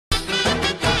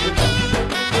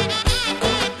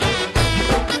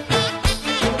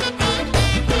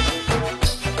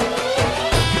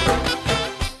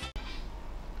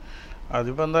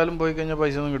അതിപ്പോൾ എന്തായാലും പോയി കഴിഞ്ഞാൽ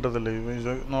പൈസ ഒന്നും കിട്ടത്തില്ല.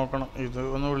 ഇത് നോക്കണം, ഇത്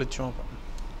ഒന്ന് വിളിച്ചു നോക്കാം.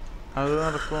 അത്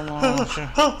നടക്കുമോ?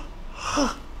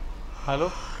 ഹലോ,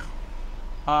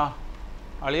 ആ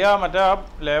അളിയാ, മറ്റേ ആ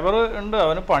ലേബർ ഉണ്ട്,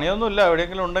 അവന് പണിയൊന്നുമില്ല.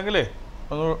 എവിടെയെങ്കിലും ഉണ്ടെങ്കിലേ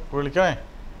ഒന്ന് വിളിക്കണേ.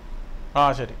 ആ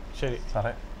ശരി ശരി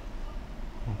സാറേ.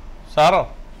 സാറോ,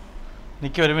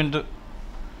 നിൽക്കി ഒരു മിനിറ്റ്.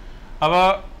 അപ്പോൾ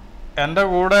എൻ്റെ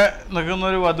കൂടെ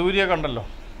നിൽക്കുന്നൊരു വധൂരിയെ കണ്ടല്ലോ,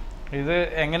 ഇത്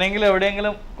എങ്ങനെയെങ്കിലും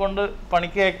എവിടെയെങ്കിലും കൊണ്ട്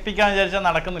പണിക്ക് ഏൽപ്പിക്കാൻ വിചാരിച്ചാൽ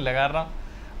നടക്കുന്നില്ല. കാരണം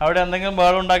അവിടെ എന്തെങ്കിലും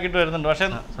ബഹളം ഉണ്ടാക്കിയിട്ട് വരുന്നുണ്ട്. പക്ഷെ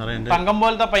തങ്കം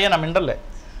പോലത്തെ പയ്യനാ, മിണ്ടല്ലേ.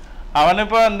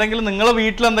 അവനിപ്പോൾ എന്തെങ്കിലും നിങ്ങളെ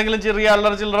വീട്ടിൽ എന്തെങ്കിലും ചെറിയ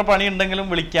അല്ലറ ചില്ലറ പണി ഉണ്ടെങ്കിലും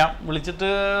വിളിച്ചിട്ട്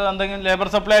എന്തെങ്കിലും ലേബർ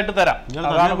സപ്ലൈ ആയിട്ട് തരാം.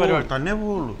 അതാണ് പരിപാടി. തന്നെ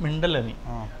പോവുള്ളൂ, മിണ്ടല്ലേ നീ.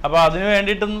 അപ്പോൾ അതിന്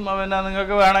വേണ്ടിയിട്ടും പിന്നെ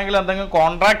നിങ്ങൾക്ക് വേണമെങ്കിൽ എന്തെങ്കിലും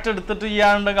കോൺട്രാക്ട് എടുത്തിട്ട്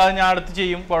ചെയ്യാനുണ്ടെങ്കിൽ അത് ഞാൻ അടുത്ത്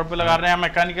ചെയ്യും, കുഴപ്പമില്ല. കാരണം ഞാൻ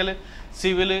മെക്കാനിക്കൽ,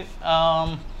 സിവിൽ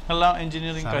എല്ലാം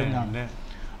എഞ്ചിനീയറിങ് കഴിഞ്ഞാണ്.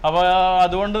 അപ്പോൾ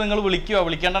അതുകൊണ്ട് നിങ്ങൾ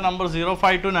വിളിക്കേണ്ട നമ്പർ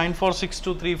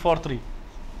 0529462343.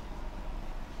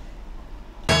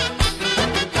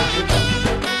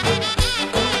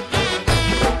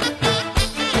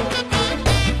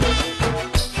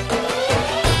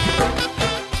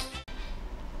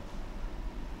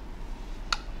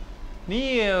 നീ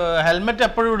ഹെൽമെറ്റ്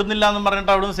എപ്പോഴും ഇടുന്നില്ല എന്ന്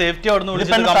പറഞ്ഞിട്ട് അവിടുന്ന് സേഫ്റ്റി അവിടുന്ന്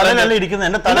വിളിച്ചിട്ട്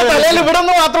ഇവിടെ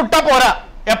നിന്ന് മാത്രം ഇട്ടാ പോരാ,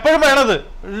 എപ്പോഴും വേണത്.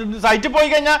 സൈറ്റിൽ പോയി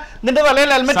കഴിഞ്ഞാൽ നിന്റെ തലയിൽ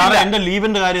ഹെൽമെറ്റ് ഇല്ല. എന്റെ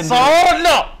ലീവിന്റെ കാര്യം സാറല്ല,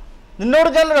 നിന്നോട്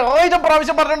ഞാൻ 1000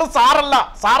 പ്രാവശ്യം പറഞ്ഞിട്ട് സാറല്ല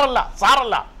സാറല്ല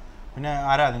സാറല്ല. പിന്നെ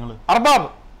ആരാ നിങ്ങൾ? അർബാബ്.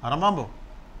 അറമ്പാമ്പോ?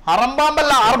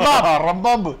 അറമ്പാമ്പല്ല, അർബാബ്.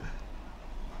 അറമ്പാമ്പ്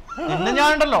പിന്നെ ഞാൻ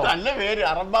ഉണ്ടല്ലോ, നല്ല പേര്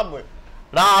അറമ്പാമ്പ്.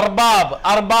 അർബാബ്,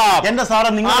 അർബാബ്. എന്റെ സാറേ,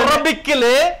 നിങ്ങൾ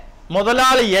അറബിക്കില്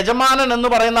മുതലാളി, യജമാനൻ എന്ന്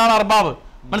പറയുന്നതാണ് അർബാബ്.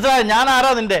 മനസ്സിലായോ? ഞാൻ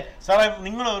ആരാ നിന്റെ? സാറേ,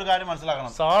 നിങ്ങൾ ഒരു കാര്യം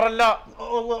മനസ്സിലാക്കണം. സാറല്ല.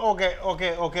 ഓക്കെ ഓക്കെ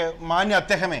ഓക്കെ മാന്യ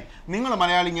അദ്ദേഹമേ, നിങ്ങൾ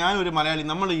മലയാളി, ഞാനൊരു മലയാളി,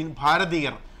 നമ്മൾ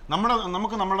ഭാരതീയർ,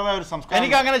 നമുക്ക് നമ്മുടേതായ ഒരു സംസ്കാരം.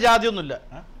 എനിക്ക് അങ്ങനെ ജാതിയൊന്നുമില്ല,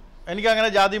 എനിക്ക് അങ്ങനെ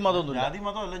ജാതി മതമൊന്നുമില്ല. ജാതി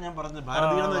മതമല്ല ഞാൻ പറഞ്ഞത്,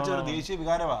 ഭാരതീയർ എന്ന് വെച്ചാൽ ഒരു ദേശീയ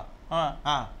വികാരമാ.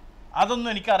 അതൊന്നും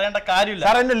എനിക്ക് അറിയേണ്ട കാര്യമില്ല.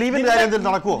 സാർ, എന്റെ ലീവിന്റെ കാര്യം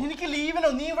നടക്കുമോ? എനിക്ക് ലീവിനോ?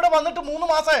 നീ ഇവിടെ വന്നിട്ട് 3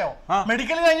 മാസമായോ?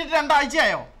 മെഡിക്കൽ കഴിഞ്ഞിട്ട് 2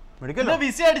 ആഴ്ചയായോ? മെഡിക്കലോ?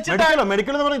 വിസ അടിച്ചിട്ടോ?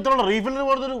 മെഡിക്കൽ എന്ന് പറഞ്ഞാൽ ഇത്ര റീഫിലിന്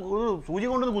പോലത്തെ ഒരു സൂചി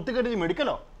കൊണ്ടൊന്ന് കുത്തിക്കെട്ടി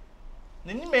മെഡിക്കലോ?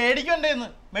 നിന്നെ മേടിക്കണ്ടേന്ന്.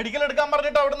 മെഡിക്കൽ എടുക്കാൻ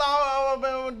പറഞ്ഞിട്ട് അവിടുന്ന് ആ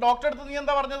ഡോക്ടറെ അടുത്ത് നീ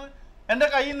എന്താ പറഞ്ഞത്? എന്റെ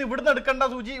കയ്യിൽ നിന്ന് ഇവിടുന്ന് എടുക്കേണ്ട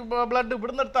സൂചി, ബ്ലഡ്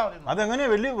ഇവിടുന്ന് എടുത്താൽ മതി. അതെങ്ങനെയാ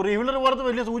വലിയ റീഫിലർ പോലത്തെ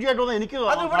വലിയ സൂചി ആയിട്ട് വന്നത്? എനിക്ക്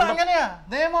അങ്ങനെയാ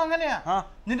നിയമം, അങ്ങനെയാ.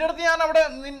 നിന്റെ അടുത്ത് ഞാൻ അവിടെ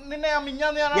നിന്നെ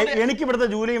എനിക്ക് ഇവിടുത്തെ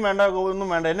ജോലിയും വേണ്ട, ഒന്നും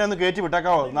വേണ്ട, എന്നെ ഒന്ന് കയറ്റി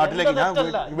വിട്ടേക്കാവോ നാട്ടിലേക്ക്? ഞാൻ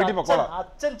വീട്ടിൽ പൊക്കോളാം.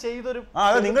 അച്ഛൻ ചെയ്തൊരു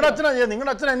നിങ്ങളുടെ അച്ഛനാ,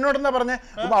 നിങ്ങളുടെ അച്ഛൻ എന്നോടെന്താ പറഞ്ഞേ?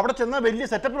 അപ്പൊ അവിടെ ചെന്ന വലിയ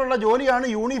സെറ്റപ്പിലുള്ള ജോലിയാണ്,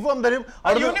 യൂണിഫോം തരും.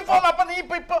 യൂണിഫോം? അപ്പൊ നീ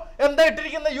ഇപ്പൊ എന്താ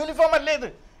ഇട്ടിരിക്കുന്ന യൂണിഫോം അല്ലേ ഇത്?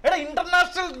 എടാ,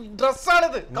 ഇന്റർനാഷണൽ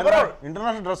ഡ്രസ്സാണിത്.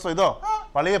 ഇന്റർനാഷണൽ ഡ്രസ്സോ? ഇതോ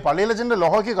പള്ളിയിലച്ഛന്റെ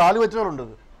ലോഹയ്ക്ക് കാല് വെച്ചവരുണ്ട്.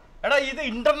 എടാ, ഇത്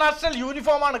ഇന്റർനാഷണൽ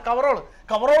യൂണിഫോം ആണ്.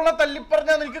 കവറോളിനെ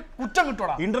തല്ലിപ്പറഞ്ഞാൽ നിനക്ക് കുറ്റം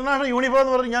കിട്ടൂടാ. ഇന്റർനാഷണൽ യൂണിഫോം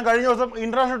എന്ന് പറഞ്ഞ് ഞാൻ കഴിഞ്ഞ ദിവസം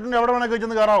ഇന്റർനാഷണൽ എവിടെ വേണമെങ്കിൽ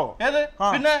ചെന്ന് കയറാവോ? ഏത്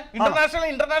പിന്നെ ഇന്റർനാഷണൽ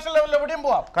ലെവലിൽ എവിടെയും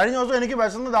പോവാം. കഴിഞ്ഞ ദിവസം എനിക്ക്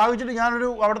വിശന്ന് ദാഹിച്ചിട്ട് ഞാനൊരു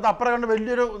അവിടുത്തെ അപ്പുറം കണ്ട്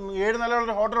വലിയൊരു 7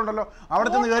 നിലകളുടെ ഹോട്ടൽ ഉണ്ടല്ലോ, അവിടെ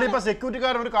ചെന്ന് കയറിയപ്പോ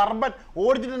സെക്യൂരിറ്റിക്കാരൻ ഒരു കർബൻ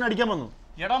ഓടിച്ചിട്ട് തന്നെ അടിക്കാൻ വന്നു.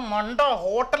 എടാ മണ്ടോ,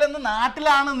 ഹോട്ടൽ എന്ന്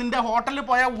നാട്ടിലാണ് നിന്റെ ഹോട്ടലിൽ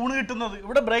പോയാൽ ഊണ് കിട്ടുന്നത്.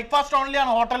 ഇവിടെ ബ്രേക്ക്ഫാസ്റ്റ് ഓൺലി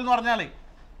ആണ് ഹോട്ടൽ എന്ന് പറഞ്ഞാല്.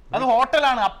 അത്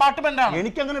ഹോട്ടലാണ്, അപ്പാർട്ട്മെന്റ് ആണ്.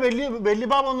 എനിക്കങ്ങനെ വലിയ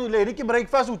ഭാവമൊന്നുമില്ല. എനിക്ക്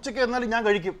ബ്രേക്ക്ഫാസ്റ്റ് ഉച്ചയ്ക്ക് എന്നാലും ഞാൻ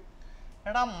കഴിക്കും.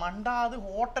 എടാ മണ്ട, അത്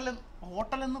ഹോട്ടൽ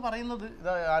എന്ന് പറയുന്നത്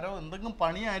ആരോ എന്തെങ്കിലും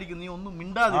പണിയായിരിക്കും. നീ ഒന്നും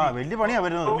മിണ്ടാതെ. വലിയ പണിയാ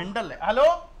വരുന്നത്, മിണ്ടല്ലേ. ഹലോ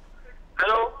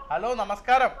ഹലോ ഹലോ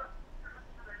നമസ്കാരം.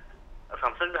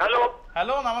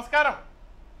 ഹലോ നമസ്കാരം.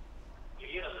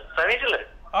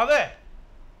 അതെ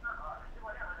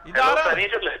ഇതാരാ?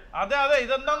 അതെ അതെ,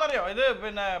 ഇതെന്താന്നറിയോ? ഇത്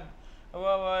പിന്നെ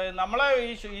നമ്മളെ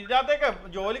ഇതിനകത്തേക്ക്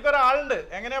ജോലിക്ക് ഒരാളുണ്ട്.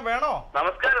 എങ്ങനെയാ, വേണോ?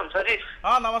 നമസ്കാരം സതീഷ്. ആ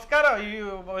നമസ്കാരം. ഈ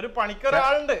ഒരു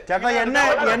പണിക്കൊരാളുണ്ട്.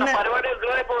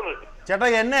 ചേട്ടാ,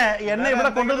 എന്നെ ഇവിടെ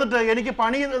കൊണ്ടുവന്നിട്ട് എനിക്ക്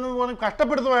പണി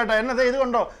കഷ്ടപ്പെടുത്തുക ചേട്ടാ. എന്നെ ഇത്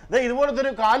കൊണ്ടോ ഇതുപോലത്തെ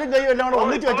ഒരു കാലും കൈയും എല്ലാം കൂടെ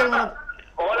ഒന്നിച്ച് വെച്ചാൽ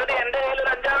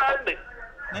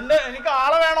നിന്റെ എനിക്ക്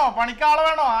ആളെ വേണോ? പണിക്കാളെ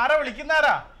വേണോ? ആരാ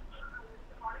വിളിക്കുന്നാരാ?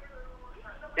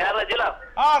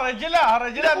 ആ റജില.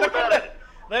 എന്തൊക്കെയുണ്ട്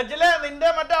റജില? നിന്റെ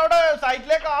മറ്റേ അവിടെ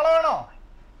സൈറ്റിലേക്ക് ആളെ വേണോ?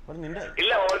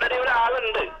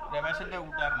 രമേശന്റെ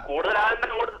കൂട്ടുകാരൻ.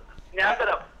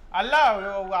 അല്ല,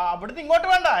 അവിടുന്ന് ഇങ്ങോട്ട്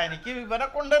വേണ്ട. എനിക്ക് ഇവരെ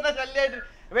കൊണ്ട് തന്നെ ശല്യമായിട്ട്.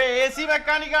 ഇവ AC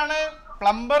മെക്കാനിക് ആണ്,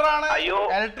 പ്ലംബർ ആണ്,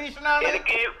 ഇലക്ട്രീഷ്യൻ ആണ്.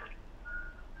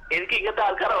 എനിക്ക് ഇങ്ങനത്തെ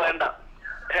ആൾക്കാരെ വേണ്ട.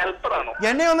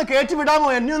 എന്നെ ഒന്ന് കയറ്റി വിടാമോ?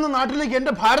 എന്നെ ഒന്ന് നാട്ടിലേക്ക്,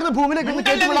 എന്റെ ഭാരത ഭൂമിയിലേക്ക് ഒന്ന്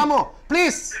കയറ്റി വിടാമോ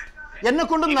പ്ലീസ്? എന്നെ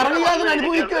കൊണ്ട് നിറവിയാതെ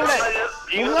അനുഭവിക്കവിടെ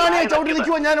ഉള്ളാണിയെ ചവിട്ടി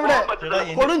നിൽക്കുവോ ഞാനിവിടെ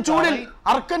കൊടും ചൂടിൽ,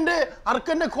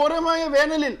 അർക്കന്റെ ഘോരമായ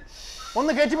വേനലിൽ.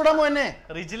 ഒന്ന് കയറ്റി വിടാമോ എന്നെ?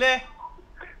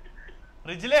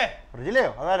 റിജിലയോ?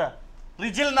 അതാരാ?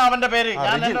 റിജിൽ എന്നാവന്റെ പേര്.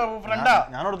 ഞാൻ എന്റെ ഫ്രണ്ടാ.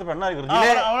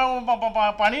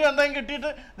 പണി എന്തെങ്കിലും കിട്ടിയിട്ട്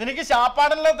നിനക്ക്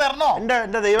ശാപ്പാടല്ലോ തരണോ?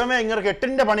 എന്റെ ദൈവമേ, ഇങ്ങനെ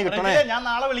 8ന്റെ പണി കിട്ടണേ. ഞാൻ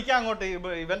നാളെ വിളിക്കാം അങ്ങോട്ട്.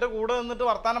 ഇവന്റെ കൂടെ നിന്നിട്ട്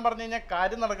വർത്താനം പറഞ്ഞു കഴിഞ്ഞാൽ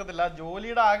കാര്യം നടക്കത്തില്ല.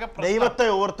 ജോലിയുടെ ആകെ ദൈവത്തെ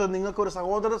ഓർത്ത് നിങ്ങൾക്ക് ഒരു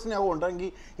സഹോദര സ്നേഹം ഉണ്ടെങ്കിൽ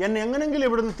എന്നെ എങ്ങനെങ്കിലും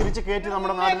ഇവിടുന്ന് തിരിച്ച് കയറ്റി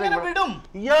നമ്മുടെ നാട്ടിലേക്ക് വിടും.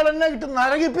 ഇയാൾ എന്നെ കിട്ടും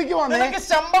നരകിപ്പിക്കുവാന്നേ.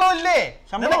 ശമ്പളം ഇല്ലേ?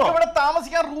 ശമ്പളം ഇവിടെ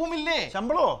താമസിക്കാൻ റൂമില്ലേ?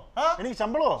 ശമ്പളോ? എനിക്ക്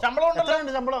ശമ്പളം ശമ്പളം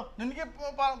എനിക്ക്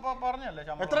പറഞ്ഞല്ലേ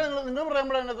എത്ര? നിങ്ങൾ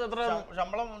പറയുമ്പോൾ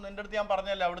ശമ്പളം നിന്റെ അടുത്ത് ഞാൻ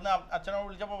പറഞ്ഞല്ലേ? അവിടുന്ന് അച്ഛനോട്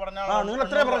വിളിച്ചപ്പോ പറഞ്ഞാൽ നിങ്ങൾ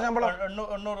എത്ര പറഞ്ഞ ശമ്പളം?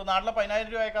 800. നാട്ടിലെ 10,000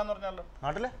 രൂപ അയക്കാന്ന് പറഞ്ഞല്ലോ.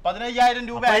 നാട്ടിലെ 15,000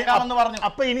 രൂപ അയക്കാമെന്ന് പറഞ്ഞു.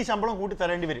 അപ്പൊ ഇനി ശമ്പളം കൂട്ടി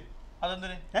തരേണ്ടി വരും.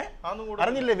 അതെന്തിന്?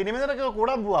 അറിഞ്ഞില്ലേ? വിനിമയത്തിനൊക്കെ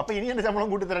കൂടാൻ പോവാ. അപ്പൊ ഇനി എന്റെ ശമ്പളം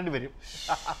കൂട്ടി തരേണ്ടി വരും.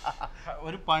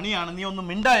 ഒരു പണിയാണ്, നീ ഒന്ന്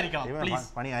മിണ്ടായിരിക്കണം പ്ലീസ്.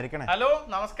 പണി ആയിരിക്കണേ. ഹലോ,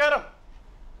 നമസ്കാരം.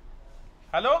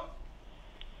 Hello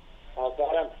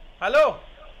hello,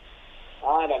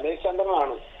 Ramesh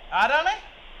ചന്ദ്രനാണ്. ആരാണ്?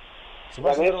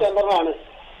 രമേശ് ചന്ദ്രനാണ്.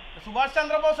 സുഭാഷ്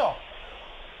ചന്ദ്രബോസോ?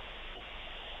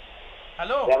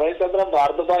 ഹലോ, രമേശ് ചന്ദ്രൻ.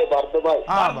 ബർദുബായ്.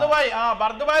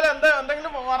 ബർദുബായിൽ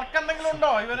എന്തെങ്കിലും വർക്ക് എന്തെങ്കിലും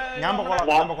ഉണ്ടോ ഇവന്? ഞാൻ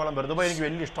പൊക്കോളാം. ബർദുബായ് എനിക്ക്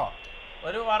വലിയ ഇഷ്ടമാണ്.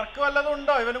 ഒരു വർക്ക് വല്ലതും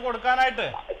ഉണ്ടോ ഇവന് കൊടുക്കാനായിട്ട്?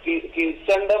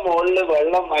 കിച്ചന്റെ മുകളില്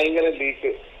വെള്ളം ഭയങ്കര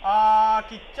ലീക്ക്.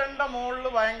 കിച്ചന്റെ മുകളില്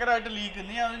ഭയങ്കരമായിട്ട് ലീക്ക്.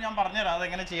 നീ അത് ഞാൻ പറഞ്ഞുതരാം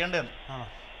അതെങ്ങനെ ചെയ്യേണ്ടതെന്ന്.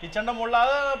 കിച്ചന്റെ മുകളിൽ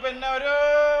അത് പിന്നെ ഒരു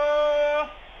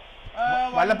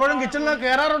വല്ലപ്പോഴും കിച്ചണിൽ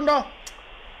കേറാറുണ്ടോ?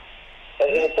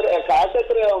 കാശ്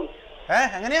എത്രയാവും?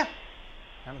 എങ്ങനെയാ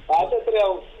കാശ്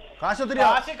എത്രയാവും?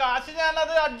 കാശ്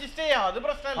ഞാനത് അഡ്ജസ്റ്റ് ചെയ്യാം. അത്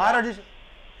പ്രശ്നമില്ല.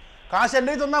 കാശ്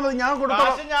എന്റെ തന്നാ മതി, ഞാൻ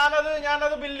കൊടുക്കാം.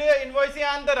 ഞാനത് ബില്ല് ഇൻവോയ്സ്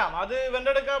ഞാൻ തരാം. അത്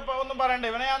ഇവന്റെ അടുക്ക ഒന്നും പറയണ്ട.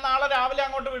 ഇവനെ ഞാൻ നാളെ രാവിലെ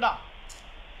അങ്ങോട്ട് വിടാം.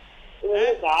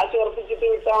 കാശ് ഉറപ്പിച്ചിട്ട്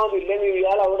വിട്ടാ മതി. ഇല്ലെങ്കിൽ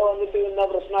ഇയാൾ അവിടെ വന്നിട്ട് എന്നാ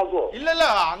പ്രശ്നമാക്കുവോ? ഇല്ലല്ല,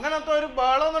 അങ്ങനത്തെ ഒരു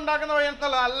ബഹളം ഉണ്ടാക്കുന്ന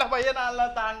പയ്യനല്ല. നല്ല പയ്യനാ, നല്ല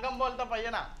തങ്കം പോലത്തെ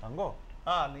പയ്യനാ. തങ്കോ?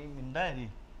 നീ മിണ്ടായി.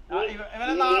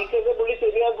 പുള്ളി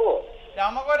ശരിയാക്കുവോ?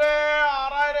 നമുക്കൊരു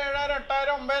 6,000, 7,000,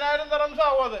 8,000, 9,000 ദിർഹംസ്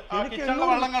ആവും. അത് കിച്ചണിലെ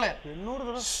വെള്ളങ്ങളെ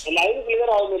ക്ലിയർ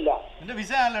ആവുന്നില്ല. നിന്റെ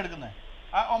വിസ ആണല്ലോ എടുക്കുന്നത്.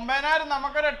 9,000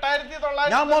 നമുക്കൊരു 8,900.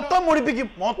 ഞാൻ മൊത്തം മുടിപ്പിക്കും,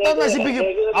 മൊത്തം നശിപ്പിക്കും.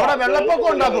 അവിടെ വെള്ളപ്പൊക്കം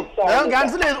ഉണ്ടാക്കും.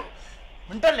 ക്യാൻസൽ ചെയ്തു.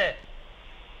 മിണ്ടല്ലേ?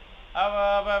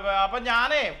 അപ്പൊ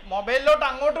ഞാനേ മൊബൈലിലോട്ട്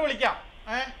അങ്ങോട്ട് വിളിക്കാം.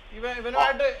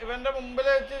 ഇവനുമായിട്ട് ഇവന്റെ മുമ്പിൽ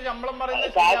വെച്ച് ശമ്പളം പറയുന്നത്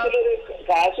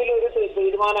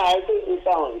തീരുമാനമായിട്ട്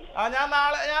വിട്ടാ മതി.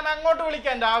 ഞാൻ അങ്ങോട്ട്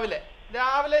വിളിക്കാം.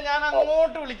 രാവിലെ ഞാൻ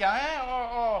അങ്ങോട്ട് വിളിക്കാം.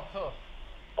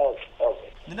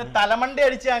 നിന്റെ തലമണ്ടി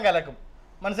അടിച്ച് ഞാൻ കലക്കും.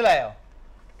 മനസ്സിലായോ?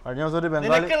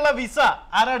 നിനക്കുള്ള വിസ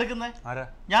ആരാ എടുക്കുന്നത്?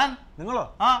 ഞാൻ. നിങ്ങളോ?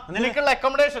 നിനക്കുള്ള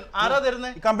അക്കോമഡേഷൻ ആരാ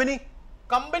തരുന്നത്?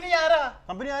 കമ്പനി ആരാ?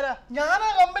 ഞാനാ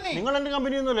കമ്പനി. നിങ്ങൾ എന്റെ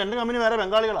കമ്പനി ഒന്നുമില്ല. എന്റെ കമ്പനി വേറെ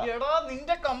ബംഗാളികളാ. എടാ,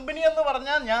 നിന്റെ കമ്പനി എന്ന്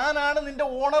പറഞ്ഞാൽ ഞാനാണ് നിന്റെ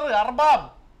ഓണർ. അർബാബ്.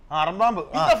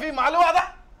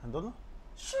 എന്തോന്നു?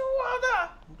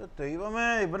 ദൈവമേ,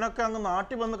 ഇവനൊക്കെ അങ്ങ്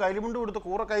നാട്ടിൽ വന്ന് കൈലിമുണ്ട് കൊടുത്ത്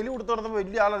കൂറ കയ്യിൽ കൊടുത്ത് നടന്നപ്പോ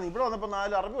വലിയ ആളാണ്. ഇവിടെ വന്നപ്പോ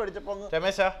 4 അറബി പഠിച്ചപ്പോ.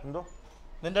 രമേശ, എന്തോ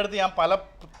നിന്റെ അടുത്ത് ഞാൻ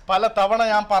പല തവണ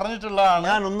ഞാൻ പറഞ്ഞിട്ടുള്ളതാണ്.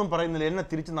 ഞാനൊന്നും പറയുന്നില്ല. എന്നെ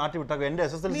തിരിച്ച് നാട്ടിൽ വിട്ടാക്കും. എന്റെ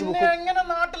SSLC എങ്ങനെ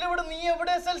നാട്ടിൽ ഇവിടെ? നീ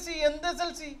എവിടെ SLC? എന്ത്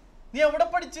SLC? നീ എവിടെ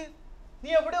പഠിച്ച്? നീ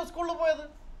എവിടെയാ സ്കൂളിൽ പോയത്?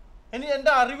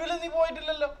 എന്റെ അറിവിൽ നീ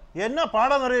പോയിട്ടില്ലല്ലോ. എന്നാ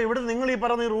പാടാന്നറിയാം. ഇവിടെ നിങ്ങൾ ഈ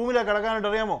പറഞ്ഞ റൂമിലാണ് കിടക്കാനായിട്ട്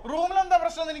അറിയാമോ? റൂമിൽ എന്താ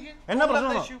പ്രശ്നം? എനിക്ക് എന്നാ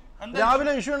പ്രശ്നം?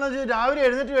 രാവിലെ ഇഷ്യൂ എന്ന് വെച്ചാൽ രാവിലെ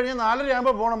എഴുന്നേറ്റ് കഴിഞ്ഞാൽ 4:30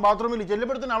 ആകുമ്പോൾ പോകണം ബാത്റൂമിൽ.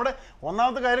 ചെല്ലുമ്പോഴത്തേന് അവിടെ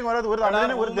ഒന്നാമത്തെ കാര്യം ഒരു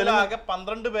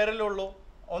 12 പേരല്ലേ ഉള്ളൂ.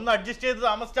 ഒന്ന് അഡ്ജസ്റ്റ് ചെയ്ത്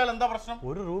താമസിച്ചാൽ എന്താ പ്രശ്നം?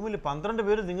 ഒരു റൂമിൽ 12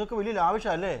 പേര് നിങ്ങൾക്ക് വലിയ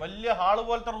ആവശ്യമല്ലേ? വലിയ ഹാള്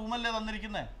പോലത്തെ റൂമല്ലേ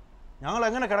തന്നിരിക്കുന്നേ. ഞങ്ങൾ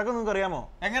എങ്ങനെ കിടക്കും നിങ്ങൾക്ക് അറിയാമോ?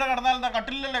 എങ്ങനെ കിടന്നാൽ എന്താ?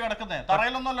 കട്ടിലല്ലേ കിടക്കുന്നത്?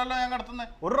 തറയിലൊന്നും അല്ലല്ലോ ഞാൻ കിടത്തുന്നത്.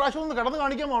 ഒരു പ്രാവശ്യം ഒന്ന് കിടന്ന്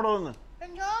കാണിക്കാമോ അവിടെ വന്ന്?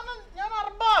 ഞാൻ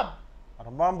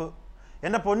അർബാബ്.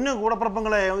 എന്റെ പൊന്ന്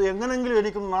കൂടപ്പുറപ്പങ്ങളെ, എങ്ങനെങ്കിലും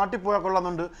എനിക്കൊന്ന് നാട്ടിൽ പോയാൽ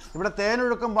കൊള്ളുന്നുണ്ട്. ഇവിടെ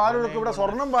തേനൊഴുക്കും പാലൊഴുക്കും ഇവിടെ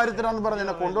സ്വർണം വാരിത്തരാന്ന് പറഞ്ഞ്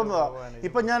എന്നെ കൊണ്ടുവന്നതാ.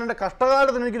 ഇപ്പൊ ഞാൻ എന്റെ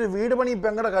കഷ്ടകാലത്തിന് എനിക്കൊരു വീട് പണി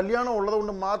പെങ്ങളുടെ കല്യാണം ഉള്ളത്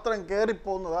കൊണ്ട് മാത്രം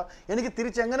കയറിപ്പോകുന്നതാ. എനിക്ക്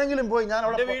തിരിച്ചെങ്ങനെങ്കിലും പോയി ഞാൻ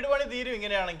അവിടെ വീട് പണി തീരും.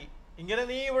 ഇങ്ങനെയാണെങ്കിൽ ഇങ്ങനെ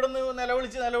നീ ഇവിടുന്ന്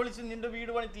നിലവിളിച്ച് നിന്റെ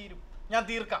വീട് പണി തീരും. ഞാൻ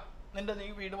തീർക്കാം. നീ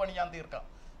വീട് പണി ഞാൻ തീർക്കാം.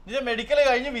 നിന്റെ മെഡിക്കൽ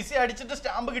കഴിഞ്ഞ് വിസ അടിച്ചിട്ട്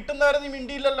സ്റ്റാമ്പ് കിട്ടുന്നവരെ നീ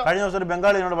മിണ്ടിയില്ലല്ലോ. കഴിഞ്ഞ ദിവസം ഒരു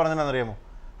ബംഗാളിനോട് പറഞ്ഞതെന്നറിയാമോ?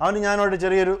 അവന് ഞാനോട്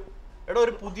ചെറിയൊരു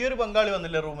ഒരു പുതിയൊരു ബംഗാളി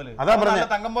വന്നില്ലേ റൂമില്? അതാ പറഞ്ഞ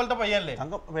തങ്കം പോലത്തെ പയ്യല്ലേ?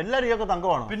 എല്ലാരും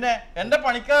തങ്കമാണ്. പിന്നെ എന്റെ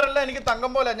പണിക്കാരല്ല എനിക്ക്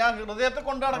തങ്കം പോലെ. ഞാൻ ഹൃദയത്തിൽ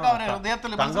കൊണ്ടു നടക്കാം.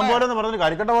 ഹൃദയത്തിൽ തങ്കം പോലെ എന്ന് പറഞ്ഞ്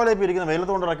കരിക്കട്ട പോലെ ഇരിക്കുന്ന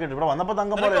വെയിലത്ത് കൊണ്ട് ഇറക്കിയിട്ട് ഇവിടെ വന്നപ്പോ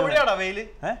തങ്കം പോലെ. എവിടെയാടാ വെയില്?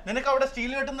 നിനക്ക് അവിടെ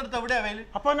സ്റ്റീൽ കിട്ടുന്നിടത്ത് എവിടെയാ വെയില്?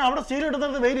 അപ്പൊ അവിടെ സ്റ്റീൽ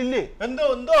കിട്ടുന്നിടത്ത് വെയിലില്ലേ?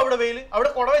 എന്തോ അവിടെ വെയില്? അവിടെ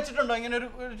കുട വെച്ചിട്ടുണ്ടോ? ഇങ്ങനെ ഒരു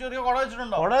ചെറിയ കുട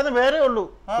വെച്ചിട്ടുണ്ടോ? കുടയെന്ന് വേറെ ഉള്ളൂ,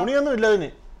 തുണിയൊന്നും ഇല്ല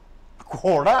അതിന്.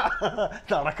 കൊട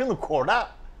നടക്കുന്നു കൊട.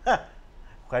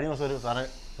 കഴിഞ്ഞ ദിവസം ഒരു സാറേ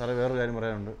വേറൊരു കാര്യം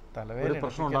പറയാനുണ്ട്. ഒരു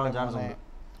പ്രശ്നം ഉണ്ടാകാൻ ചാൻസ് ഉണ്ട്.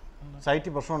 സൈറ്റ്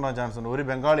പ്രശ്നം ഉണ്ടാകാൻ ചാൻസ് ഉണ്ട്. ഒരു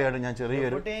ബംഗാളിയായിട്ട് ഞാൻ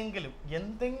ചെറിയൊരു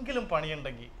എന്തെങ്കിലും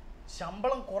പണിയുണ്ടെങ്കിൽ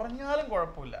ശമ്പളം കുറഞ്ഞാലും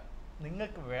കുഴപ്പമില്ല.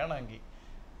 നിങ്ങൾക്ക് വേണമെങ്കിൽ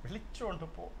വിളിച്ചോണ്ട്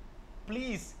പോ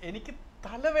പ്ലീസ്. എനിക്ക്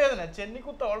തലവേദന,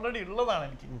 ചെന്നിക്കുത്ത് ഓൾറെഡി ഉള്ളതാണ്.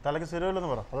 എനിക്ക് തലയ്ക്ക് സ്ഥിരമില്ലെന്ന്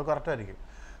പറ, അത് കറക്റ്റ് ആയിരിക്കും.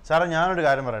 സാറേ ഞാനൊരു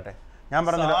കാര്യം പറയട്ടെ. ഞാൻ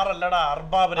പറഞ്ഞില്ല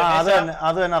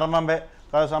അത് തന്നെ അറമ്പാമ്പെ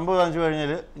സംഭവം കാണിച്ചു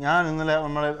കഴിഞ്ഞാൽ ഞാൻ ഇന്നലെ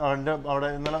അവിടെ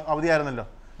ഇന്നലെ അവധിയായിരുന്നല്ലോ,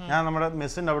 ഞാൻ നമ്മുടെ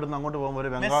മെസ്സിന്റെ അവിടെ നിന്ന് അങ്ങോട്ട് പോകുമ്പോൾ ഒരു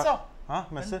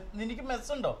മെസ്സ്. എനിക്ക്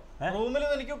മെസ് ഉണ്ടോ റൂമിൽ?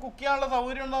 എനിക്ക് കുക്ക് ചെയ്യാനുള്ള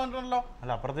സൗകര്യം ഉണ്ടോ?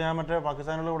 അല്ല, അപ്പുറത്ത് ഞാൻ മറ്റേ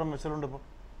പാകിസ്ഥാനിയുടെ കൂടെ മെസ്സിലുണ്ട്. ഇപ്പൊ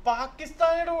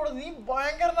പാകിസ്ഥാനിയുടെ കൂടെ നീ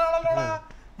ഭയങ്കരനാണല്ലോടാ.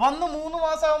 വന്ന് 3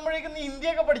 മാസം ആകുമ്പോഴേക്കും നീ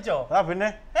ഹിന്ദിയൊക്കെ പഠിച്ചോ? പിന്നെ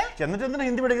എന്നിട്ട് എന്തിനാ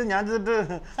ഹിന്ദി പഠിക്കുന്നത്? ഞാൻ ചെന്നിട്ട്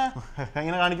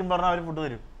എങ്ങനെ കാണിക്കും പറഞ്ഞാൽ അവര് ഫുഡ്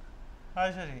തരും.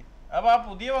 ശരി. അപ്പൊ ആ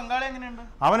പുതിയ ബംഗാളി എങ്ങനെയുണ്ട്?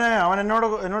 അവൻ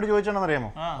എന്നോട് ചോദിച്ചാണെന്ന് അറിയാമോ?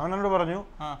 അവൻ എന്നോട് പറഞ്ഞു,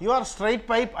 you are straight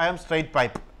pipe, I am straight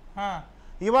pipe.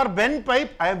 You are bend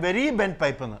pipe, I am very bend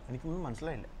pipe എന്ന്. എനിക്കൊന്നും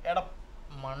മനസ്സിലായില്ല. എടാ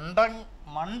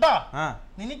മണ്ട,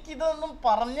 നിനക്കിതൊന്നും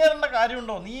പറഞ്ഞു തരേണ്ട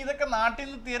കാര്യമുണ്ടോ? നീ ഇതൊക്കെ നാട്ടിൽ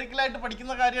നിന്ന് തിയറിക്കലായിട്ട്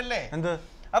പഠിക്കുന്ന കാര്യല്ലേ? എന്ത്?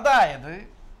 അതായത്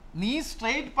നീ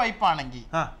സ്ട്രൈറ്റ് പൈപ്പ് ആണെങ്കിൽ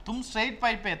തും സ്ട്രൈറ്റ്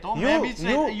പൈപ്പ്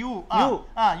യു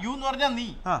എന്ന് പറഞ്ഞാൽ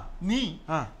നീ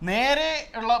നേരെ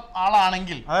ഉള്ള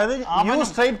ആളാണെങ്കിൽ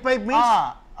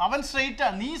അവൻ സ്ട്രൈറ്റ്,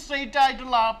 നീ സ്ട്രൈറ്റ്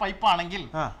ആയിട്ടുള്ള പൈപ്പ് ആണെങ്കിൽ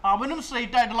അവനും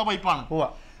സ്ട്രൈറ്റ് ആയിട്ടുള്ള പൈപ്പാണ്.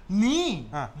 നീ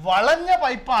വളഞ്ഞ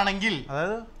പൈപ്പാണെങ്കിൽ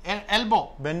എൽബോ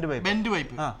ബെൻഡ്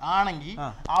പൈപ്പ് ആണെങ്കിൽ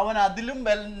അവൻ അതിലും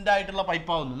ബെൻഡ് ആയിട്ടുള്ള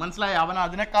പൈപ്പാവുന്നു. മനസ്സിലായി? അവൻ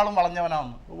അതിനേക്കാളും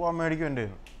വളഞ്ഞവനാവുന്നു. മേടിക്കുകയും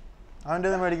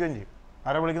ചെയ്യും.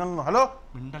 ആരാ വിളിക്കുന്നു? ഹലോ,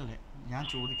 മിണ്ടല്ലേ, ഞാൻ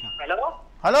ചോദിക്കാം.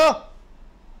 ഹലോ,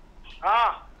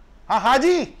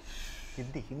 ഹാജി.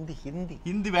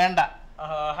 ഹിന്ദി വേണ്ട.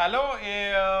 ഹലോ,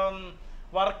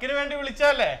 വർക്കിന് വേണ്ടി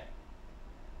വിളിച്ചല്ലേ?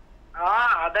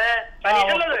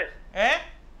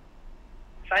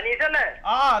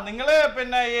 നിങ്ങള്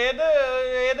പിന്നെ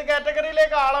ഏത്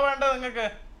കാറ്റഗറിയിലേക്ക് ആളെ വേണ്ടത് നിങ്ങൾക്ക്?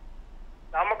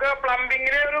 നമുക്ക്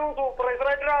പ്ലംബിങ്ങിന് ഒരു സൂപ്പർവൈസർ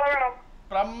ആയിട്ട് ആളെ വേണം.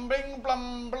 പ്ലംബിംഗ്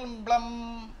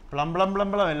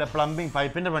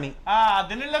പൈപ്പിന്റെ പണി.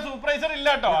 അതിനുള്ള സൂപ്പർവൈസർ ഇല്ല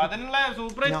കേട്ടോ. അതിനുള്ള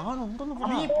സൂപ്പർവൈസർ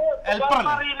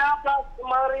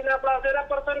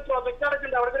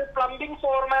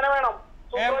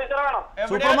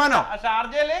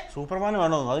സൂപ്പർമാനോ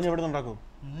വേണോ? അതിന് എവിടെ ഉണ്ടാക്കും?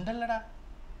 ഉണ്ടല്ലടാ.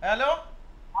 ഹലോ,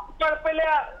 കുഴപ്പമില്ല,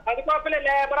 അത് കുഴപ്പമില്ല.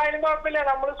 ലേബർ ആയാലും കുഴപ്പമില്ല,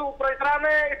 നമ്മള്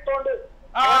സൂപ്പർവൈസറാന്ന് ഇട്ടോണ്ട്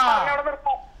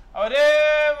ഒരു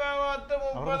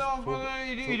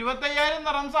 25,000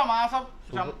 റംസാ മാസം.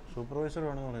 സൂപ്പർവൈസർ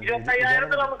വേണം.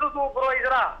 25,000 നമുക്ക്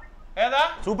സൂപ്പർവൈസറാ. ഏതാ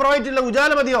സൂപ്പർവൈസർ ഇല്ല,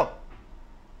 ഉജാല മതിയോ?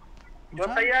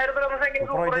 25,000 നമുക്ക് എങ്ങനെ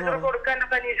സൂപ്പർവൈസർ കൊടുക്കാൻ?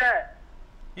 തനീഷ,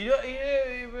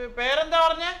 പേരെന്താ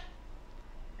പറഞ്ഞേ?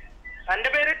 എന്റെ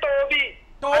പേര് ടോബി.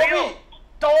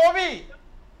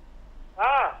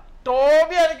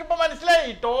 ടോബി എനിക്കിപ്പോ മനസ്സിലായി.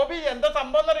 ടോബി എന്താ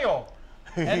സംഭവം എന്നറിയോ?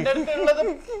 എന്റെ അടുത്തുള്ളത്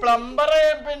പ്ലംബർ,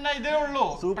 പിന്നെ ഇതേ ഉള്ളൂ.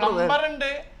 പ്ലംബർ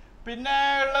ഉണ്ട്, പിന്നെ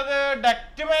ഉള്ളത്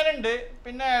ഡക്ട്മാൻ ഉണ്ട്,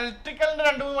 പിന്നെ ഇലക്ട്രിക്കലിന്റെ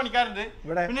 2-3 പണിക്കാരുണ്ട്,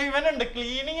 പിന്നെ ഇവനുണ്ട്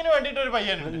ക്ലീനിങ്ങിന് വേണ്ടിട്ട് ഒരു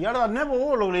പയ്യനുണ്ട്. ഇയാളെ തന്നെ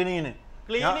പോവുള്ളൂ ക്ലീനിങ്ങിന്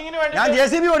വേണ്ടി. ഞാൻ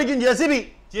JCB ഓടിക്കും.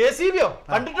 JCBയോ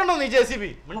കണ്ടിട്ടുണ്ടോ നീ? JCB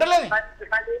ഉണ്ടല്ലേ നീ?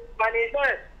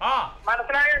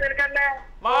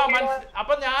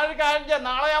 അപ്പൊ ഞാനൊരു കാര്യം ചെയ്യാം,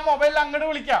 നാളെ ഞാൻ മൊബൈലിൽ അങ്ങോട്ട്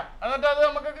വിളിക്കാം, എന്നിട്ട് അത്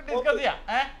നമുക്ക് ഡിസ്കസ് ചെയ്യാം.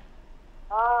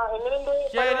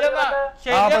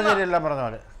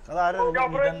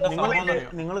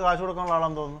 നിങ്ങൾ കാശ് കൊടുക്കാനുള്ള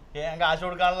ആളാന്ന് തോന്നുന്നു. ഞാൻ കാശ്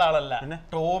കൊടുക്കാനുള്ള ആളല്ല.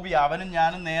 ടോബി, അവനും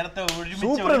ഞാനും നേരത്തെ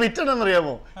സൂപ്പർ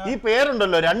വിറ്റണെന്നറിയാമോ? ഈ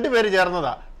പേരുണ്ടല്ലോ, 2 പേര്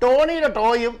ചേർന്നതാ. ടോണിയുടെ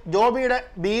ടോയും ജോബിയുടെ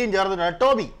ബിയും ചേർന്നിട്ടാണ്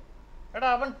ടോബി. എടാ,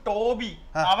 അവൻ ടോബി,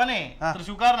 അവനെ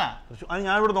തൃശ്ശൂർക്കാരനാ.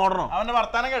 ഞാൻ ഇവിടെ നോടണോ? അവന്റെ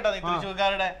വർത്താനം കേട്ടോ നീ?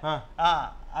 തൃശ്ശൂർക്കാരുടെ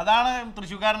അതാണ്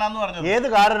തൃശ്ശൂർക്കാരനാന്ന് പറഞ്ഞത്. ഏത്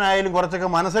കാരനായാലും കുറച്ചൊക്കെ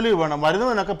മനസ്സിൽ വേണം.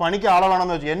 വരുന്നവനൊക്കെ പണിക്ക് ആളെ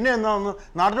വേണമെന്ന് വെച്ചാൽ എന്നെ എന്നാ ഒന്ന്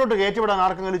നാട്ടിലോട്ട് കയറ്റിവിടാൻ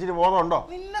ആർക്കും കളിച്ചിട്ട് ബോധമുണ്ടോ?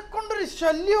 നിന്നെ കൊണ്ടൊരു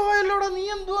ശല്യമായല്ലോടാ. നീ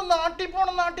എന്തുവാ നാട്ടിൽ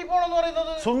പോണെന്ന്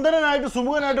പറയുന്നത്? സുന്ദരനായിട്ട്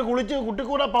സുമുഖനായിട്ട് കുളിച്ച്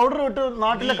കുട്ടിക്കൂടെ പൗഡർ ഇട്ട്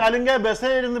നാട്ടിലെ കലിങ്ക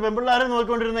ബസ്സിലിരുന്ന് പെമ്പിള്ളാരെ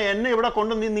നോക്കിക്കൊണ്ടിരുന്ന എന്നെ ഇവിടെ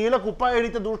കൊണ്ട് നീ നീല കുപ്പായ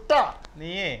അടിച്ച ദുഷ്ട.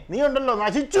 നീ ഉണ്ടല്ലോ,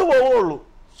 നശിച്ചു പോവുള്ളൂ.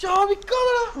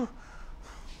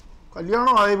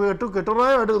 കല്യാണമായി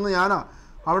കെട്ടുറായിട്ട് നിന്ന് ഞാനാ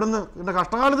അവിടുന്ന് എന്റെ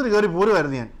കഷ്ടകാലത്തിന് കയറി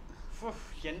പോരുമായിരുന്നു ഞാൻ.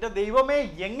 എന്റെ ദൈവമേ,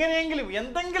 എങ്ങനെയെങ്കിലും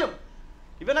എന്തെങ്കിലും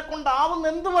ഇവനെ കൊണ്ടാവുന്ന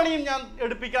എന്ത് പണിയും ഞാൻ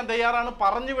എടുപ്പിക്കാൻ തയ്യാറാണ്.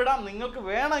 പറഞ്ഞു വിടാം. നിങ്ങൾക്ക്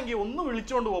വേണമെങ്കിൽ ഒന്ന്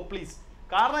വിളിച്ചോണ്ട് പോ പ്ലീസ്.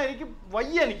 കാരണം എനിക്ക്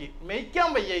വയ്യ, എനിക്ക് മേയ്ക്കാൻ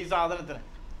വയ്യ ഈ സാധനത്തിന്.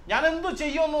 ഞാൻ എന്തു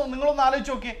ചെയ്യുമെന്ന് നിങ്ങളൊന്ന്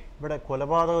ആലോചിച്ച് നോക്കിയേ. ഇവിടെ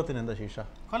കൊലപാതകത്തിന് എന്താ ശിക്ഷ?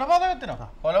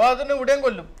 കൊലപാതകത്തിന് ഇവിടെയും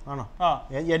കൊല്ലും. ആണോ?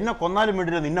 എന്നെ കൊന്നാലും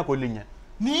വേണ്ടില്ല, നിന്നെ കൊല്ലും ഞാൻ.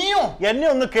 നീയോ? എന്നെ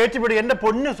ഒന്ന് കേട്ടിപ്പിടി എന്റെ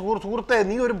പൊന്ന് സുഹൃത്തെ.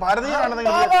 നീ ഒരു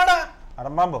ഭാരതീയനാണെന്നെങ്കിൽ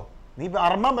അറമ്പാമ്പോ? നീ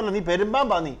അറമ്പാമ്പല്ല, നീ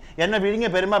പെരുമ്പാമ്പാ. നീ എന്നെ വിഴുങ്ങിയ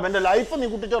പെരുമ്പാമ്പ്. എന്റെ ലൈഫ് നീ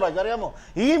കുട്ടിച്ചോറാക്കി, അറിയാമോ?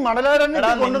 ഈ മടലാരണ്യ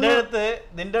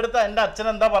നിന്റെ അടുത്ത് എന്റെ അച്ഛൻ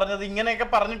എന്താ പറഞ്ഞത്? ഇങ്ങനെയൊക്കെ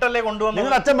പറഞ്ഞിട്ടല്ലേ കൊണ്ടുവന്നു?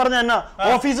 നിങ്ങളുടെ അച്ഛൻ പറഞ്ഞ എന്നാ?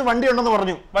 ഓഫീസ് വണ്ടി ഉണ്ടെന്ന്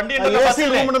പറഞ്ഞു.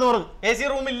 AC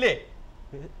റൂം ഇല്ലേ?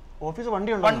 ഓഫീസ്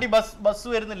വണ്ടി ബസ്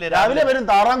വരുന്നില്ലേ? രാവിലെ വരും.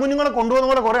 താറാങ്കുഞ്ഞുങ്ങളെ കൊണ്ടുപോകുന്ന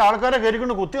പോലെ കുറെ ആൾക്കാരെ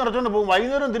കയറിക്കൊണ്ട് കുത്തി നിറച്ചോണ്ട് പോകും.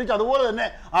 വൈകുന്നേരം തിരിച്ച് അതുപോലെ തന്നെ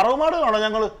അറവുമാടുകളാണോ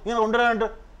ഞങ്ങൾ ഇങ്ങനെ കൊണ്ടുവരാനായിട്ട്?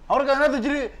 അവർക്ക് അതിനകത്ത്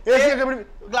ഇച്ചിരി AC ഒക്കെ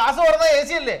ഗ്ലാസ് തുറന്ന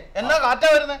AC അല്ലേ? എന്നാ കാറ്റാ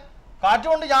വരുന്നത്? കാറ്റ്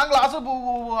കൊണ്ട് ഞാൻ ഗ്ലാസ്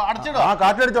അടച്ചിടും.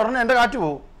 കാറ്റടിച്ച് ഉടനെ എന്റെ കാറ്റ്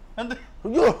പോകും. എന്ത്?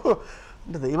 അയ്യോ,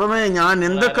 ദൈവമേ ഞാൻ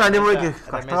എന്തൊക്കെ അനുഭവിക്കും.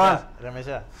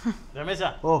 രമേശ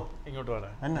ഓ ഇങ്ങോട്ട്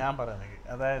പറയാം. ഞാൻ പറയാം,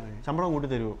 അതായത് ശമ്പളം കൂട്ടി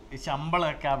തരുമോ? ഈ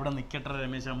ശമ്പളമൊക്കെ അവിടെ നിൽക്കട്ടെ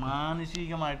രമേശ.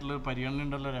 മാനുഷികമായിട്ടുള്ള ഒരു പരിഗണന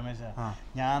ഉണ്ടല്ലോ രമേശ.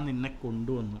 ഞാൻ നിന്നെ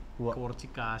കൊണ്ടുവന്നു, കുറച്ച്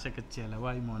കാശൊക്കെ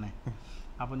ചെലവായി മോനെ.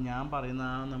 അപ്പൊ ഞാൻ പറയുന്ന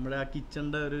നമ്മുടെ ആ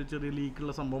കിച്ചന്റെ ഒരു ചെറിയ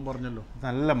ലീക്കുള്ള സംഭവം പറഞ്ഞല്ലോ,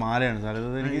 നല്ല മാലയാണ്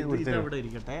ഇത് അവിടെ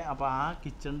ഇരിക്കട്ടെ. അപ്പൊ ആ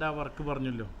കിച്ചന്റെ ആ വർക്ക്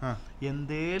പറഞ്ഞല്ലോ,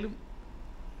 എന്തേലും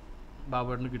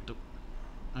ബാബുവേട്ടന് കിട്ടും.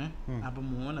 അപ്പൊ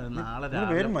മോന് നാളെ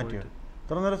പേര് മാറ്റിയോ?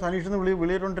 ഇത്ര നേരം സനീഷ്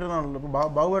വിളിയിട്ടുണ്ടിരുന്നാണല്ലോ.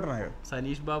 ബാബുവേട്ടനായോ?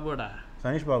 സനീഷ് ബാബുടാ,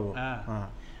 സനീഷ് ബാബു.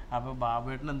 അപ്പൊ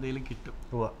ബാബുവേട്ടന് എന്തേലും കിട്ടും.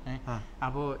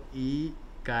 അപ്പൊ ഈ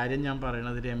കാര്യം ഞാൻ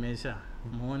പറയണത് രമേശ,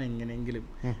 മോൻ എങ്ങനെയെങ്കിലും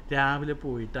രാവിലെ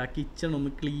പോയിട്ട് ആ കിച്ചൺ ഒന്ന്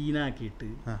ക്ലീൻ ആക്കിയിട്ട്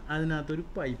അതിനകത്തൊരു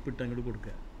പൈപ്പ് ഇട്ട് അങ്ങോട്ട്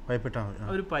കൊടുക്കുക.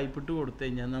 ഒരു പൈപ്പ് ഇട്ട് കൊടുത്തു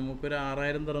കഴിഞ്ഞാൽ നമുക്കൊരു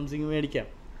 6000 ദിർഹംസിങ് മേടിക്കാം.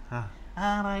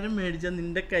 6000 മേടിച്ചാൽ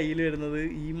നിന്റെ കയ്യിൽ വരുന്നത്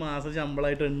ഈ മാസം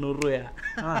ശമ്പളമായിട്ട് 800 രൂപയാ.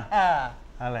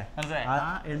 അല്ലേ? ആ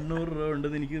 800 രൂപ കൊണ്ട്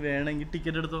എനിക്ക് വേണമെങ്കിൽ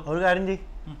ടിക്കറ്റ് എടുത്തോ. ഒരു കാര്യം ചെയ്യും,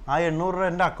 ആ 800 രൂപ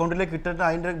എൻ്റെ അക്കൗണ്ടിലേക്ക് ഇട്ടിട്ട്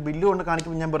അതിൻ്റെ ബില്ല് കൊണ്ട്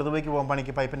കാണിക്കുമ്പോൾ ഞാൻ വെറുതെ പോകാം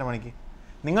പണിക്ക്, പൈപ്പിൻ്റെ പണിക്ക്.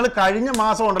 നിങ്ങൾ കഴിഞ്ഞ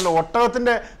മാസം ഉണ്ടല്ലോ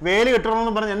ഒട്ടകത്തിൻ്റെ വേലി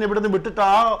കെട്ടണമെന്ന് പറഞ്ഞ് എന്നെ ഇവിടുന്ന് വിട്ടിട്ട്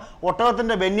ആ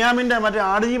ഒട്ടകത്തിൻ്റെ ബെന്യാമിൻ്റെ മറ്റേ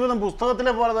ആടുജീവിതം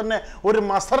പുസ്തകത്തിലെ പോലെ തന്നെ ഒരു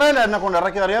മസറയിൽ എന്നെ കൊണ്ട്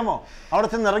ഇറക്കി, അറിയാമോ? അവിടെ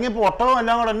ചെന്ന് ഇറങ്ങിയപ്പോൾ ഒട്ടകം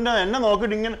എല്ലാം കൂടെ എന്നെ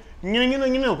നോക്കിയിട്ട്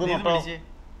ഇങ്ങനെ നോക്കുന്നു.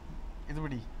 ഇത്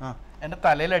പിടി, എന്റെ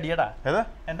തലയിൽ അടിയടാ.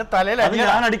 എന്റെ തലയിൽ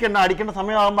ഞാൻ അടിക്കേണ്ട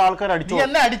സമയമാകുമ്പോ ആൾക്കാർ അടിച്ചു,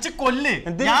 എന്നെ അടിച്ച് കൊല്ല്.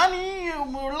 ഞാൻ ഈ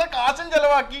ഉള്ള കാശും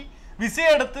ചെലവാക്കി വിസ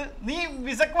എടുത്ത്, നീ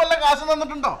വിസക്ക് വല്ല കാശും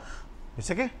തന്നിട്ടുണ്ടോ?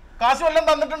 വിസക്ക് കാശ് വല്ലതും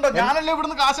തന്നിട്ടുണ്ടോ? ഞാനല്ലേ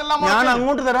ഇവിടുന്ന് കാശെല്ലാം ഞാൻ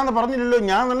അങ്ങോട്ട് തരാന്ന് പറഞ്ഞില്ലല്ലോ.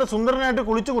 ഞാൻ നല്ല സുന്ദരനായിട്ട്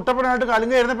കുളിച്ച് കുട്ടപ്പനായിട്ട്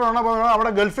കലുങ്ക ഇരുന്നപ്പോഴാണ്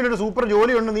അവിടെ ഗൾഫിലൊരു സൂപ്പർ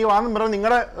ജോലിയുണ്ട്, നീ വാന്നും പറഞ്ഞ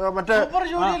നിങ്ങളുടെ മറ്റേ സൂപ്പർ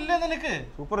ജോലി ഇല്ലേ നിനക്ക്?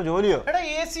 സൂപ്പർ ജോലിയോ? എടാ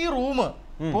AC റൂം,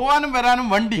 പോവാനും വരാനും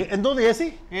വണ്ടി. എന്തോ AC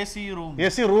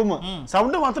റൂം,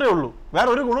 സൗണ്ട് മാത്രമേ ഉള്ളൂ, വേറെ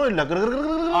ഒരു ഗുണമില്ല.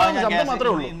 ശബ്ദം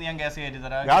മാത്രമേ ഉള്ളൂ.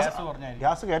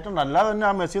 ഗ്യാസ് കയറ്റണ്ട, അല്ലാതെ തന്നെ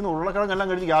ആ മെസ്സിന്ന് ഉരുളക്കിഴങ്ങെല്ലാം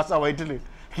കഴിച്ച് ഗ്യാസ് ആ വയറ്റില്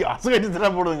ഗ്യാസ് കയറ്റി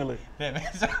തരാൻ പോണു നിങ്ങള്.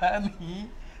 നീ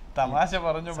തമാശ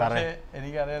പറഞ്ഞു, പക്ഷേ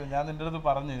എനിക്കറിയാം, ഞാൻ നിന്റെ അടുത്ത്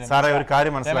പറഞ്ഞു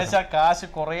രമേശ കാശ്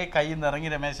കുറെ കയ്യിൽ നിന്ന് ഇറങ്ങി.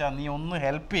 രമേശ നീ ഒന്ന്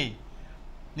ഹെൽപ്പ് ചെയ്യ്.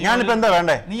 ഞാനിപ്പോ എന്താ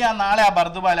വേണ്ടേ? നീ ആ നാളെ ആ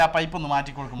ബർദുബാല ആ പൈപ്പ് ഒന്ന്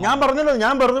മാറ്റി കൊടുക്കും. ഞാൻ പറഞ്ഞല്ലോ,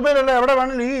 ഞാൻ ബർദുബാലല്ല, എവിടെ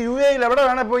വേണം ഈ UAE എവിടെ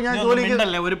വേണേ പോയി ഞാൻ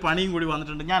ജോലിക്കല്ലേ. ഒരു പണിയും കൂടി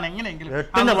വന്നിട്ടുണ്ട്, ഞാൻ എങ്ങനെയെങ്കിലും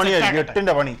 8ന്റെ പണിയായിരിക്കും,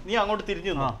 8ന്റെ പണി. നീ അങ്ങോട്ട്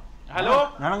തിരിഞ്ഞു. ഹലോ,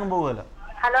 ഞാനങ്ങും പോവുകയല്ല.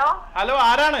 ഹലോ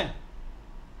ആരാണ്?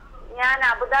 ഞാൻ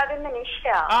അബുദാബിന്ന് നിഷ.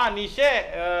 ആ നിഷേ,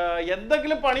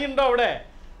 എന്തെങ്കിലും പണിയുണ്ടോ അവിടെ?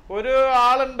 ഒരു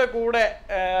ആളുണ്ട് കൂടെ,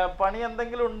 പണി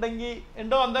എന്തെങ്കിലും ഉണ്ടെങ്കിൽ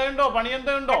ഉണ്ടോ? പണി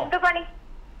എന്തുണ്ടോ?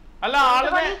 അല്ല,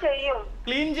 ആളിനെ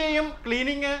ക്ലീൻ ചെയ്യും,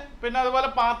 ക്ലീനിങ്, പിന്നെ അതുപോലെ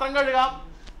പാത്രം കഴുകാം,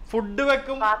 ഫുഡ്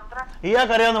വെക്കും.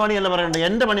 ഇയാൾക്കറിയാവുന്ന പണിയല്ല പറയണ്ടേ,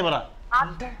 എന്റെ പണി പറ.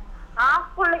 ആ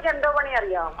പുള്ളിക്ക് എല്ലാ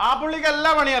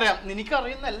പണി അറിയാം.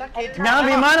 നിനക്കറിയുന്ന എല്ലാ. ഞാൻ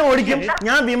വിമാനം ഓടിക്കും,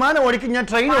 ഞാൻ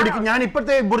ട്രെയിൻ ഓടിക്കും, ഞാൻ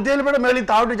ഇപ്പത്തെ ബുർജയിലൂടെ മേളിൽ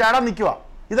താഴോട്ട് ചാടാൻ നിൽക്കുക.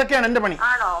 ഇതൊക്കെയാണ് എന്റെ പണി.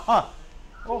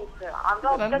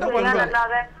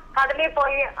 കടലിൽ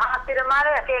പോയി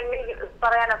തിരമാലയൊക്കെ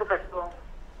പറയാനൊക്കെ പറ്റുമോ?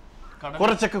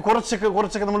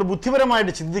 കുറച്ചൊക്കെ നമ്മൾ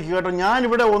ബുദ്ധിപരമായിട്ട് ചിന്തിക്കുക കേട്ടോ. ഞാൻ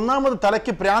ഇവിടെ ഒന്നാമത്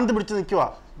തലയ്ക്ക് ഭ്രാന്ത് പിടിച്ച് നിൽക്കുക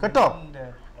കേട്ടോ.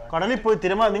 കടലിൽ പോയി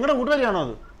തിരമാല, നിങ്ങളുടെ കൂട്ടുകാരിയാണോ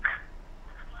അത്?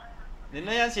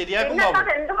 നിന്നെ ഞാൻ ശരിയാക്കും.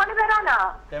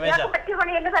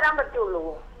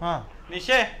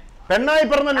 പെണ്ണായി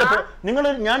പറഞ്ഞല്ലോ നിങ്ങൾ.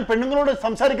 ഞാൻ പെണ്ണുങ്ങളോട്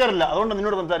സംസാരിക്കാറില്ല, അതുകൊണ്ട്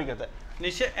നിന്നോട് സംസാരിക്കാത്ത.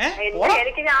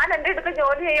 എനിക്ക് ഞാൻ എന്റെ അടുത്ത്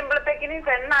ജോലി ചെയ്യുമ്പോഴത്തേക്കിന്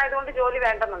പെണ്ണായതുകൊണ്ട് ജോലി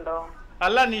വേണ്ടെന്നുണ്ടോ?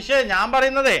 അല്ല നിഷേ, ഞാൻ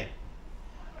പറയുന്നതേ,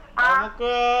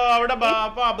 നമുക്ക് അവിടെ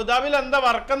അബുദാബിയിൽ എന്താ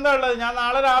വർക്ക് എന്താ ഉള്ളത്? ഞാൻ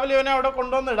നാളെ രാവിലെ ഇവനെ അവിടെ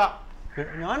കൊണ്ടുവന്നിടാം.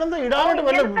 ഞാനെന്താ ഇടാനായിട്ട്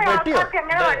വല്ല പറ്റിയോ?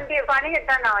 പണി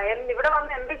കിട്ടാനോ? ഇവിടെ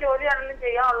വന്ന് എന്ത് ജോലിയാണെങ്കിലും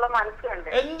ചെയ്യാനുള്ള മനസ്സുണ്ട്.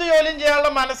 എന്ത് ജോലിയും ചെയ്യാനുള്ള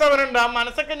മനസ്സ് അവനുണ്ട്. ആ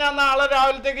മനസ്സൊക്കെ ഞാൻ നാളെ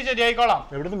രാവിലത്തേക്ക് ശരിയായിക്കോളാം.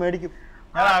 എവിടുന്ന് മേടിക്കും?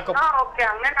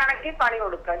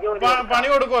 പണി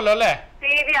കൊടുക്കുമല്ലോ അല്ലേ?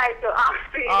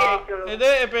 ഇത്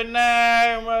പിന്നെ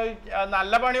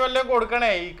നല്ല പണി വല്ലതും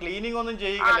കൊടുക്കണേ. ഈ ക്ലീനിങ് ഒന്നും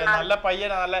ചെയ്യിക്കല്ലേ. നല്ല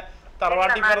പയ്യനാ, നല്ല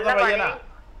തറവാട്ടി പറഞ്ഞ പയ്യനാ.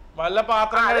 വല്ല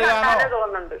പാത്രം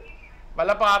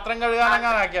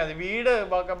കഴുകാനങ്ങാനാക്കിയാ മതി. വീട്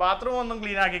ബാത്റൂം ഒന്നും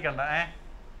ക്ലീൻ ആക്കിക്കണ്ട.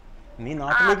 നീ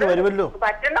നാട്ടിലേക്ക് വരുമല്ലോ,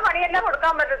 പറ്റുന്ന പണിയല്ലേ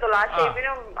കൊടുക്കാൻ പറ്റത്തുള്ളൂ. ആ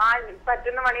ഷെഫിനും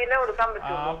പറ്റുന്ന പണിയല്ലേ കൊടുക്കാൻ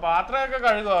പറ്റുള്ളൂ. പാത്രമൊക്കെ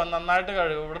കഴുകുക, നന്നായിട്ട്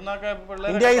കഴുകും. ഇവിടുന്നൊക്കെ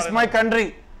India is my country,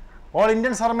 all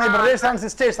Indians are my brothers and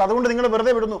sisters. അതുകൊണ്ട് നിങ്ങൾ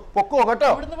വെറുതെ വിടുന്നു, പൊക്കോ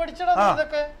കേട്ടോ.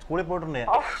 സ്കൂളിൽ പോയിട്ടുണ്ടേ.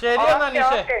 ശരിയെന്നാ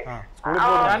നിഷേ,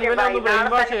 ഞാൻ ഇവനെ ഒന്ന് ബ്രെയിൻ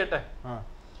വാഷ് ചെയ്യട്ടെ.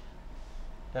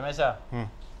 രമേശ,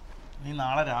 നീ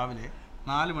നാളെ രാവിലെ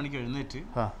 4 മണിക്ക് എഴുന്നേറ്റ്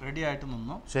റെഡി ആയിട്ട്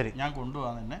നിന്നോ. ശരി, ഞാൻ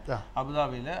കൊണ്ടുപോകാൻ തന്നെ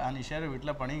അബുദാബിയിലെ ആ നിഷയുടെ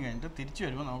വീട്ടിലെ പണിയും കഴിഞ്ഞിട്ട് തിരിച്ചു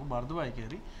വരുമ്പോൾ നമുക്ക് ബർദുബായി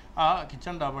കയറി ആ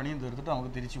കിച്ചണിൻ്റെ ആ പണിയും തീർത്തിട്ട്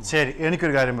നമുക്ക് തിരിച്ചു പോകും. ശരി,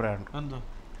 എനിക്കൊരു കാര്യം പറയാനുണ്ട്. എന്തോ?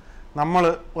 നമ്മൾ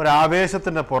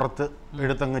ഒരാവേശത്തിൻ്റെ പുറത്ത്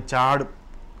എടുത്തങ്ങ് ചാടും.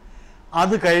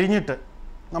 അത് കഴിഞ്ഞിട്ട്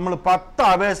നമ്മൾ 10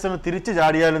 ആവേശത്തിന് തിരിച്ച്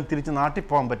ചാടിയാലും തിരിച്ച് നാട്ടിൽ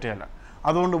പോകാൻ പറ്റുകയില്ല.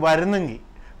 അതുകൊണ്ട് വരുന്നെങ്കിൽ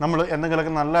നമ്മൾ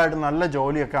എന്തെങ്കിലുമൊക്കെ നല്ല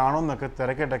ജോലിയൊക്കെ ആണോ എന്നൊക്കെ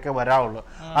തിരക്കിട്ടൊക്കെ വരാവുള്ളൂ.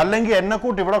 അല്ലെങ്കിൽ എന്നെ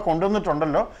കൂട്ടി ഇവിടെ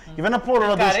കൊണ്ടുവന്നിട്ടുണ്ടല്ലോ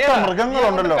ഇവനെപ്പോലുള്ള ദുഷ്ട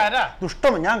മൃഗങ്ങളുണ്ടല്ലോ.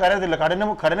 ദുഷ്ടം ഞാൻ കരയത്തില്ല,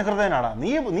 കഠിനഹൃദയനാടാ.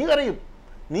 നീ കരയും,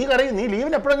 നീ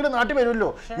ലീവിന് എപ്പോഴെങ്കിലും നാട്ടിൽ വരുമല്ലോ.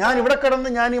 ഞാൻ ഇവിടെ കിടന്ന്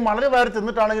ഞാൻ ഈ മളര് വാരി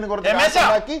തിന്നിട്ടാണെങ്കിലും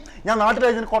കുറച്ച് ഞാൻ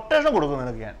നാട്ടിൽ കൊട്ടേഷൻ കൊടുക്കും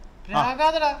നിനക്ക്. ഞാൻ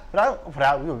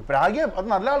പ്രാഗ്യം അത്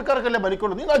നല്ല ആൾക്കാർക്കല്ലേ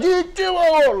ഭരിക്കുള്ളൂ, നീ നശിച്ചു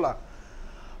പോവുള്ള.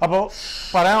 അപ്പോൾ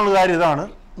പറയാനുള്ള കാര്യം ഇതാണ്,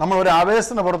 നമ്മൾ ഒരു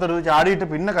ആവേശത്തിന് പുറത്തെടുത്ത് ചാടിയിട്ട്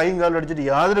പിന്നെ കൈയും കാലും അടിച്ചിട്ട്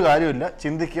യാതൊരു കാര്യമില്ല.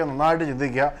 ചിന്തിക്കുക, നന്നായിട്ട്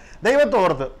ചിന്തിക്കുക,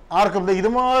 ദൈവത്തോർത്ത്. ആർക്കും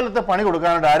ഇതുപോലത്തെ പണി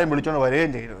കൊടുക്കാനായിട്ട് ആരെയും വിളിച്ചോണ്ട്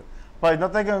വരികയും ചെയ്യരുത്. അപ്പൊ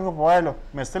ഇന്നത്തേക്ക് അങ്ങ് പോയാലോ,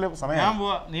 മെസ്സിൽ സമയം.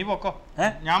 നീ പൊക്കോ,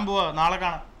 ഞാൻ പോവാ, നാളെ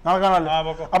കാണാമല്ലോ.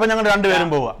 അപ്പൊ ഞങ്ങൾ രണ്ടുപേരും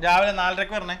പോവാ. രാവിലെ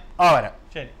 4:30 വരണേ. വരാം.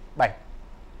 ശരി, ബൈ.